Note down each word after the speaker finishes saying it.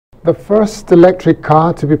The first electric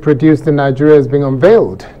car to be produced in Nigeria is being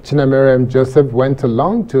unveiled. Chinaemerem Joseph went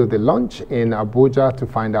along to the launch in Abuja to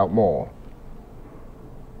find out more.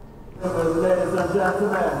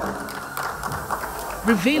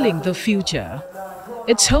 Revealing the future.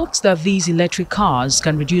 It's hoped that these electric cars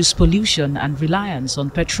can reduce pollution and reliance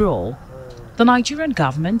on petrol. The Nigerian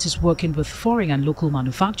government is working with foreign and local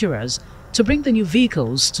manufacturers to bring the new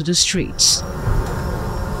vehicles to the streets.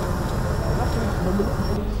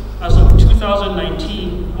 As of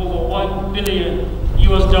 2019, over $1 billion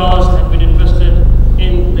have been invested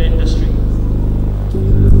in the industry,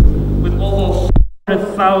 with over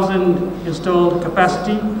 400,000 installed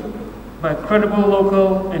capacity by credible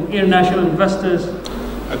local and international investors.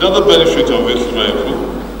 Another benefit of this vehicle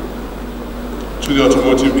to the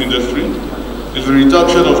automotive industry is the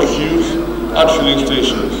reduction of queues at filling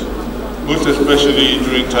stations, most especially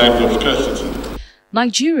during times of scarcity.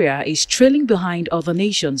 Nigeria is trailing behind other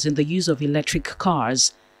nations in the use of electric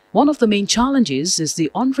cars. One of the main challenges is the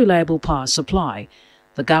unreliable power supply.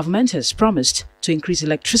 The government has promised to increase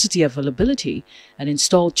electricity availability and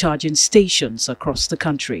install charging stations across the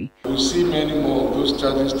country. We'll see many more of those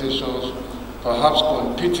charging stations, perhaps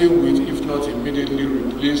competing with, if not immediately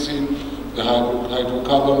replacing, the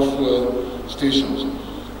hydrocarbon fuel stations.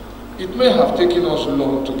 It may have taken us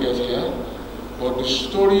long to get here, but the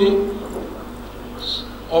story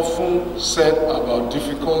often said about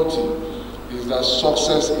difficulty is that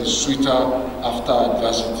success is sweeter after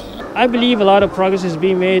adversity. I believe a lot of progress is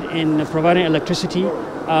being made in providing electricity,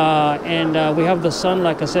 and we have the sun,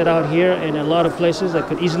 like I said, out here in a lot of places that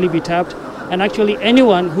could easily be tapped. And actually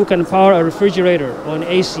anyone who can power a refrigerator or an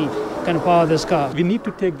AC can power this car. We need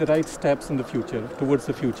to take the right steps in the future, towards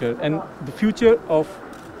the future, and the future of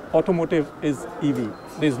automotive is EV.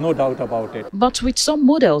 There's no doubt about it. But with some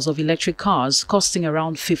models of electric cars costing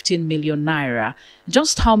around 15 million naira,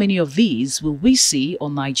 just how many of these will we see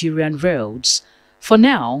on Nigerian roads? For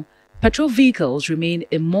now, petrol vehicles remain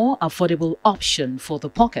a more affordable option for the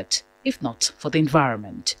pocket, if not for the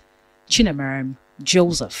environment. Chinaemerem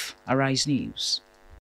Joseph, Arise News.